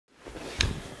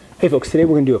Hey folks, today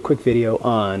we're going to do a quick video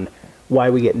on why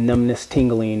we get numbness,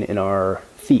 tingling in our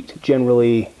feet,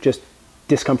 generally just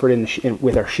discomfort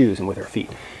with our shoes and with our feet.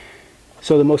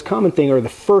 So the most common thing, or the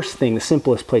first thing, the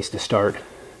simplest place to start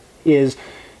is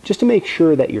just to make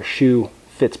sure that your shoe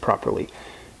fits properly.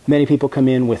 Many people come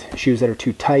in with shoes that are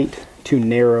too tight, too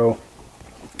narrow.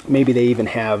 Maybe they even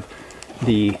have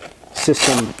the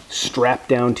system strapped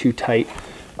down too tight.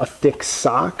 A thick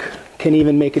sock can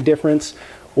even make a difference.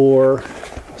 Or,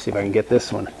 let's see if I can get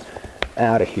this one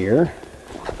out of here,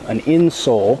 an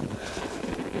insole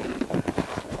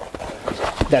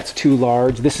that's too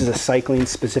large. This is a cycling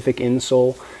specific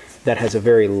insole that has a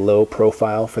very low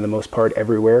profile for the most part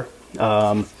everywhere.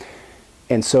 And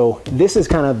so this is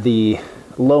kind of the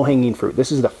low-hanging fruit.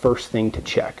 This is the first thing to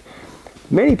check.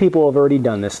 Many people have already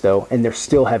done this though, and they're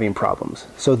still having problems.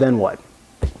 So then what?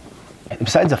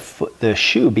 Besides the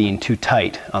shoe being too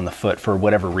tight on the foot for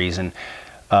whatever reason,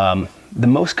 the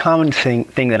most common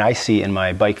thing that I see in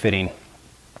my bike fitting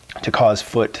to cause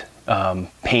foot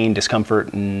pain,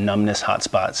 discomfort, numbness, hot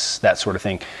spots, that sort of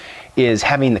thing, is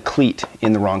having the cleat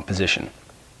in the wrong position.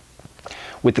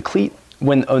 With the cleat,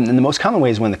 and the most common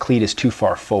way is when the cleat is too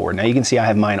far forward. Now you can see I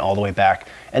have mine all the way back,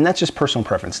 and that's just personal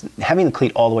preference. Having the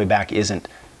cleat all the way back isn't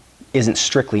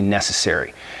strictly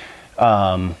necessary.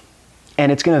 And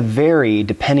it's going to vary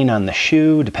depending on the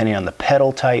shoe, depending on the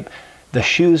pedal type. The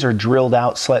shoes are drilled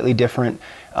out slightly different,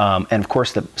 and of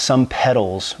course some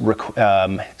pedals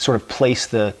sort of place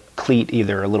the cleat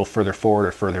either a little further forward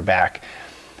or further back.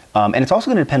 And it's also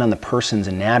going to depend on the person's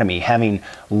anatomy. Having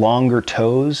longer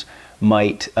toes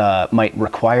might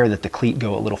require that the cleat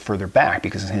go a little further back,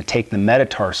 because it's going to take the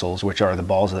metatarsals, which are the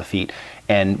balls of the feet,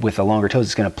 and with the longer toes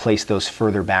it's going to place those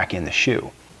further back in the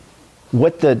shoe.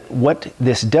 What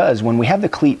this does, when we have the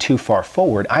cleat too far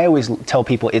forward, I always tell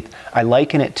people, I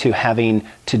liken it to having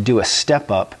to do a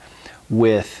step up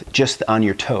with just on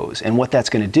your toes. And what that's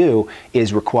going to do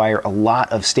is require a lot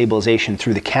of stabilization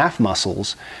through the calf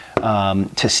muscles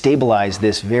to stabilize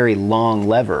this very long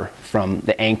lever from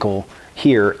the ankle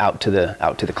here out to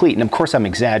the cleat. And of course I'm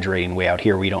exaggerating way out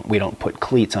here. We don't put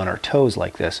cleats on our toes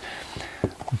like this.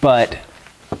 But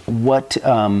what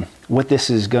this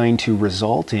is going to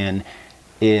result in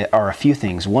are a few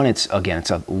things. One, it's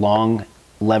a long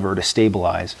lever to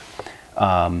stabilize.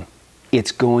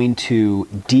 It's going to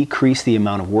decrease the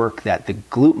amount of work that the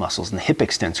glute muscles and the hip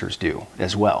extensors do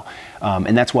as well.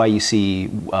 And that's why you see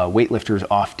weightlifters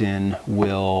often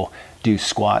will do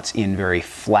squats in very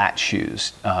flat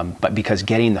shoes, but because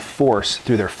getting the force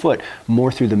through their foot,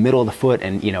 more through the middle of the foot,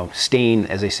 and staying,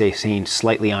 as they say, staying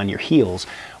slightly on your heels,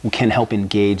 can help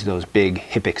engage those big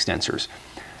hip extensors.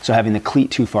 So having the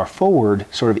cleat too far forward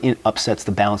sort of upsets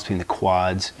the balance between the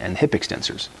quads and the hip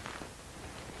extensors.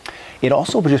 It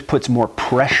also just puts more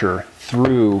pressure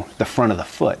through the front of the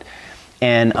foot.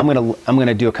 And I'm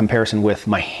gonna do a comparison with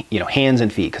my hands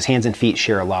and feet, because hands and feet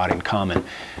share a lot in common,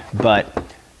 but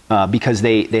because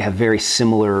they have very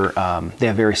similar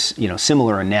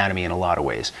similar anatomy in a lot of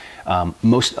ways. A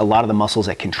lot of the muscles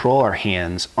that control our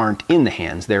hands aren't in the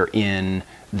hands; they're in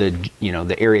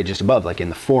the area just above, like in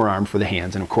the forearm for the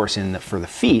hands, and of course for the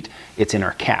feet, it's in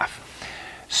our calf.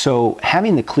 So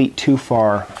having the cleat too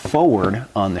far forward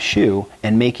on the shoe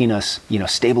and making us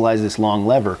stabilize this long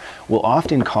lever will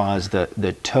often cause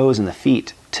the toes and the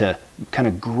feet to kind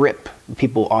of grip.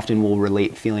 People often will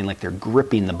relate feeling like they're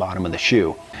gripping the bottom of the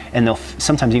shoe, and they'll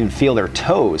sometimes even feel their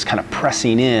toes kind of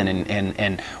pressing in,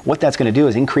 and what that's going to do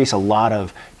is increase a lot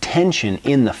of tension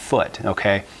in the foot,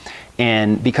 okay?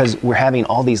 And because we're having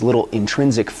all these little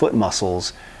intrinsic foot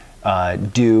muscles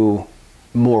do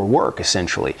more work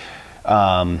essentially,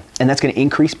 and that's going to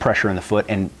increase pressure in the foot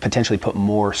and potentially put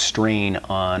more strain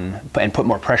on, and put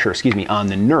more pressure, excuse me, on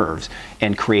the nerves,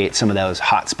 and create some of those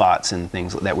hot spots and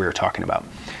things that we were talking about.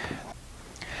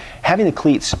 Having the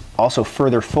cleats also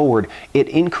further forward, it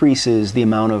increases the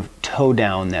amount of toe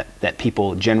down that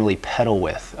people generally pedal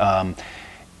with.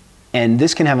 And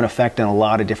this can have an effect on a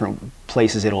lot of different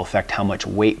places. It'll affect how much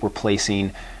weight we're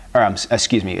placing, or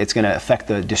excuse me, it's going to affect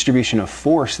the distribution of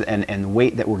force and the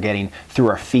weight that we're getting through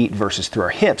our feet versus through our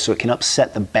hips, so it can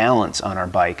upset the balance on our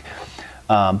bike.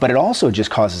 But it also just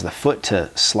causes the foot to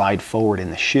slide forward in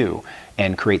the shoe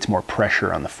and creates more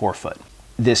pressure on the forefoot.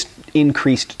 This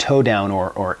increased toe down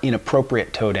or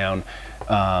inappropriate toe down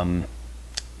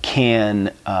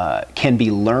can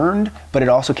be learned, but it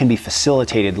also can be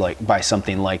facilitated by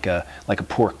something like a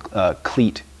poor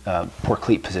cleat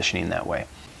positioning that way.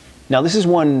 Now this is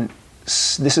one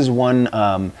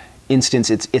instance.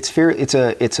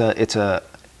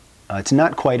 It's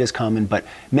not quite as common, but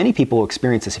many people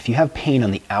experience this. If you have pain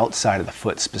on the outside of the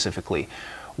foot specifically,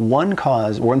 one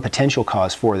cause, or one potential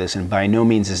cause for this, and by no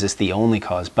means is this the only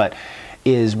cause, but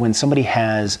is when somebody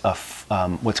has a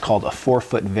what's called a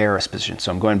forefoot varus position.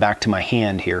 So I'm going back to my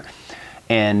hand here,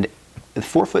 and the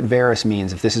forefoot varus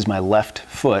means, if this is my left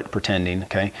foot, pretending,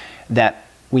 okay, that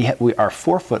our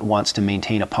forefoot wants to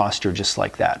maintain a posture just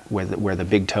like that, where the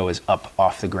big toe is up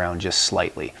off the ground just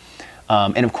slightly.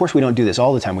 And of course, we don't do this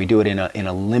all the time. We do it in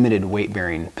a limited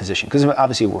weight-bearing position, because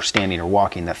obviously we're standing or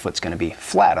walking, that foot's going to be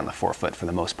flat on the forefoot for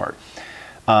the most part.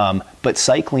 But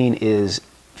cycling is,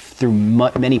 through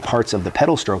many parts of the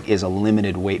pedal stroke, is a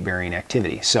limited weight-bearing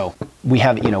activity. So we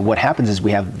have, what happens is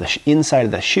we have the inside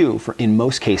of the shoe, in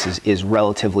most cases, is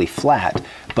relatively flat,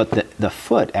 but the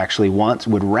foot actually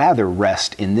would rather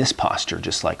rest in this posture,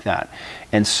 just like that.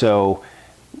 And so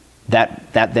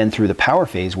that then, through the power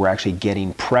phase, we're actually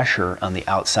getting pressure on the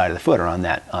outside of the foot, or on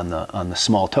the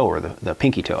small toe, or the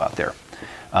pinky toe out there,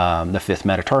 the fifth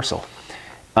metatarsal.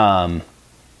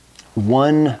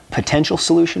 One potential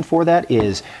solution for that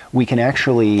is we can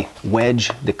actually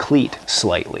wedge the cleat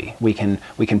slightly. We can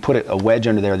put a wedge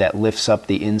under there that lifts up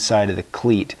the inside of the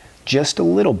cleat just a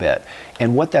little bit.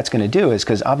 And what that's going to do is,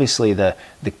 because obviously the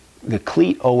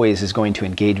cleat always is going to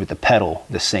engage with the pedal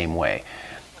the same way.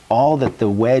 All that the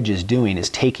wedge is doing is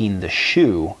taking the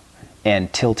shoe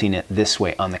and tilting it this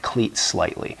way on the cleat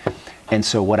slightly. And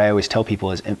so what I always tell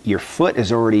people is, your foot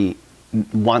is already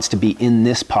wants to be in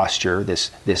this posture,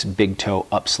 this big toe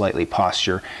up slightly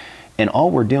posture, and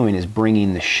all we're doing is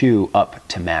bringing the shoe up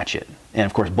to match it. And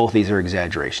of course, both these are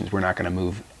exaggerations. We're not going to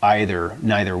move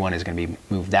neither one is going to be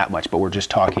moved that much, but we're just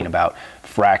talking about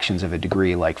fractions of a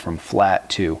degree, like from flat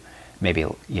to maybe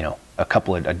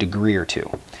a degree or two.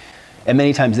 And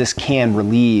many times this can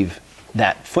relieve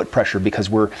that foot pressure, because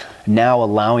we're now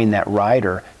allowing that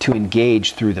rider to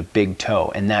engage through the big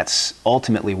toe, and that's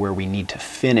ultimately where we need to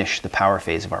finish the power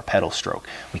phase of our pedal stroke.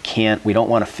 We don't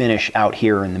want to finish out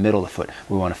here in the middle of the foot.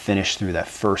 We want to finish through that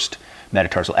first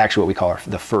metatarsal, actually what we call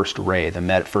the first ray,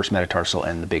 the first metatarsal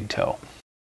and the big toe.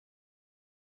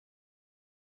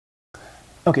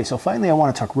 Okay, so finally I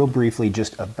want to talk real briefly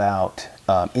just about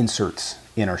inserts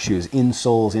in our shoes.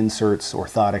 Insoles, inserts,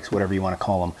 orthotics, whatever you want to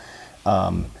call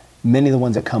them. Many of the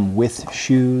ones that come with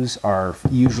shoes are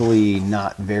usually they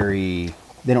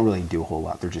don't really do a whole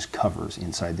lot. They're just covers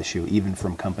inside the shoe, even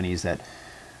from companies that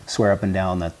swear up and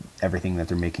down that everything that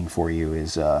they're making for you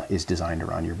is designed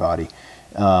around your body.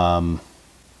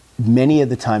 Many of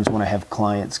the times when I have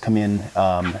clients come in,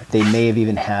 they may have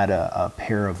even had a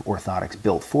pair of orthotics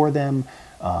built for them,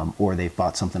 or they've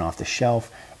bought something off the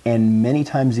shelf. And many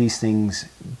times these things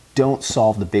don't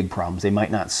solve the big problems. They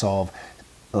might not solve,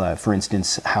 for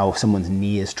instance, how someone's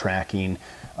knee is tracking,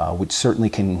 which certainly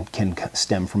can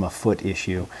stem from a foot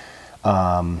issue,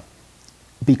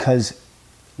 because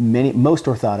most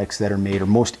orthotics that are made, or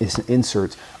most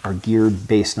inserts, are geared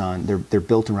based on, they're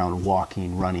built around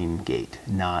walking, running gait,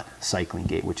 not cycling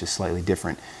gait, which is slightly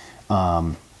different.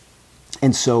 And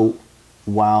so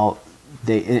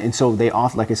they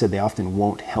often, like I said, they often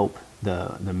won't help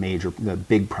the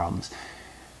big problems.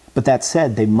 But that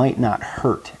said, they might not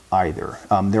hurt either.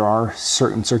 There are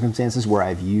certain circumstances where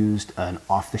I've used an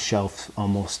off-the-shelf,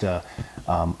 almost a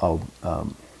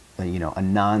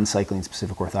non-cycling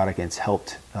specific orthotic, and it's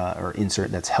helped, or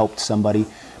insert that's helped somebody,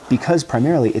 because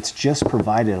primarily it's just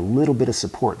provided a little bit of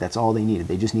support. That's all they needed.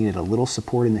 They just needed a little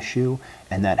support in the shoe,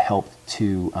 and that helped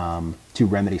to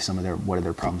remedy some of what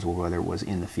their problems were, whether it was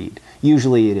in the feet.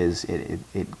 Usually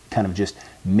it kind of just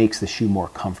makes the shoe more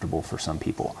comfortable for some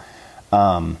people.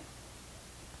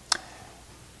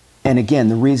 And again,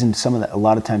 the reason a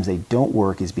lot of times they don't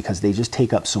work is because they just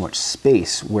take up so much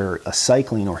space, where a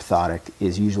cycling orthotic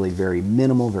is usually very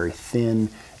minimal, very thin,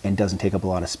 and doesn't take up a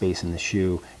lot of space in the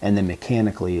shoe, and then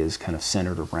mechanically is kind of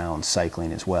centered around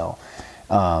cycling as well.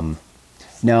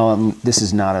 Now, this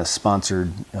is not a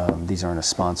sponsored, these aren't a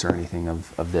sponsor or anything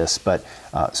of this, but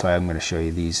so I'm going to show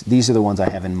you these. These are the ones I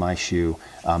have in my shoe.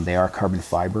 They are carbon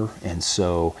fiber, and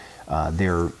so they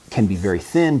can be very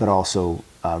thin, but also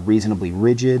reasonably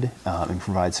rigid, and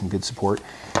provide some good support.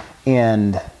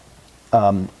 And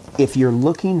if you're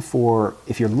looking for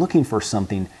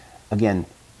something, again,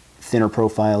 thinner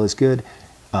profile is good.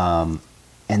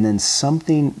 And then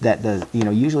something that does,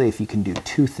 usually if you can do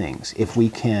two things, if we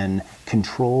can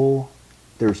control,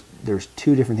 there's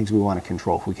two different things we want to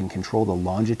control. If we can control the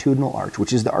longitudinal arch,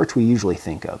 which is the arch we usually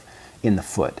think of in the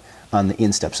foot on the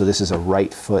instep. So this is a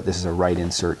right foot, this is a right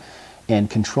insert. And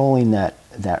controlling that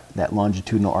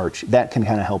longitudinal arch, that can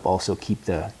kind of help also keep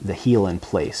the heel in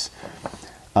place.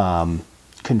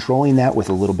 Controlling that with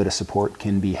a little bit of support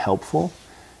can be helpful.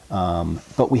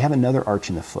 But we have another arch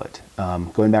in the foot.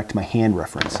 Going back to my hand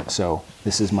reference. So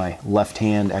this is my left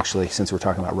hand. Actually, since we're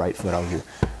talking about right foot, I'll do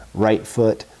right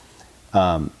foot.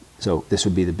 So this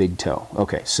would be the big toe.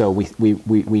 Okay, so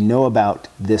we know about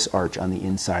this arch on the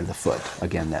inside of the foot.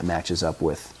 Again, that matches up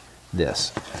with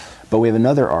this. But we have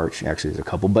another arch, actually there's a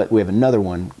couple, but we have another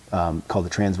one called the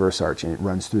transverse arch, and it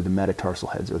runs through the metatarsal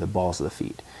heads, or the balls of the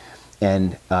feet.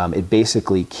 And it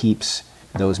basically keeps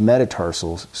those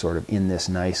metatarsals sort of in this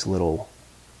nice little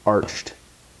arched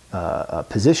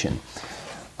position.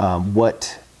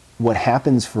 What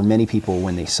happens for many people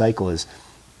when they cycle is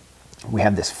we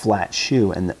have this flat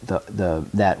shoe, and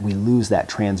that we lose that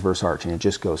transverse arch, and it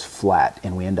just goes flat,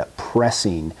 and we end up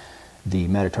pressing the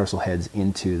metatarsal heads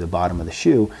into the bottom of the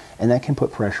shoe, and that can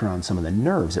put pressure on some of the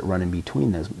nerves that run in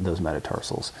between those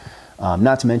metatarsals.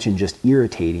 Not to mention just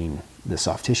irritating the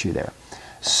soft tissue there.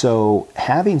 So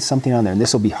having something on there, and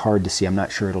this will be hard to see, I'm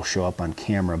not sure it'll show up on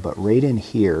camera, but right in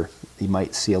here you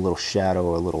might see a little shadow,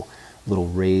 or a little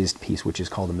raised piece, which is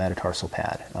called a metatarsal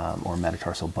pad, or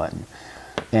metatarsal button.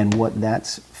 And what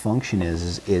that's function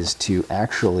is to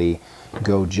actually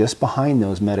go just behind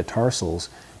those metatarsals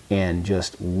and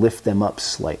just lift them up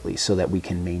slightly, so that we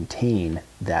can maintain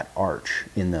that arch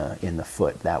in the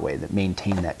foot that way, that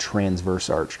maintain that transverse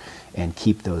arch, and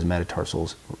keep those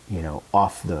metatarsals, you know,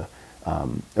 off the,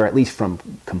 or at least from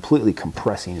completely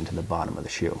compressing into the bottom of the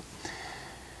shoe.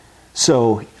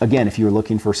 So again, if you're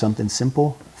looking for something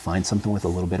simple, find something with a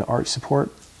little bit of arch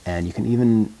support, and you can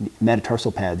even,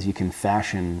 metatarsal pads you can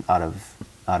fashion out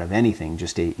of anything,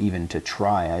 just even to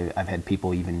try. I've had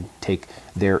people even take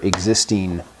their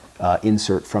existing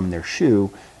insert from their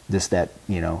shoe, that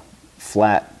you know,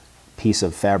 flat piece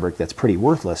of fabric that's pretty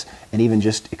worthless, and even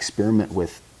just experiment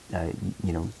with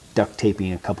you know, duct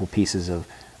taping a couple pieces of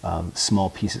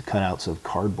small pieces, cutouts of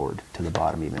cardboard to the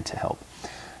bottom, even to help.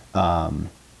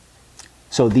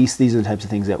 So these are the types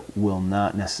of things that will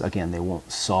not necessarily, again, they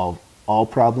won't solve all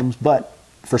problems, but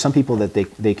for some people that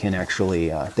they can actually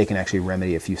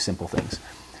remedy a few simple things.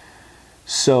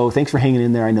 So thanks for hanging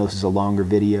in there. I know this is a longer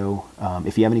video.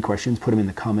 If you have any questions, put them in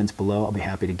the comments below. I'll be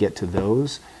happy to get to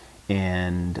those.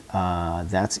 And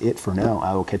that's it for now.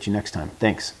 I will catch you next time.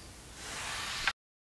 Thanks.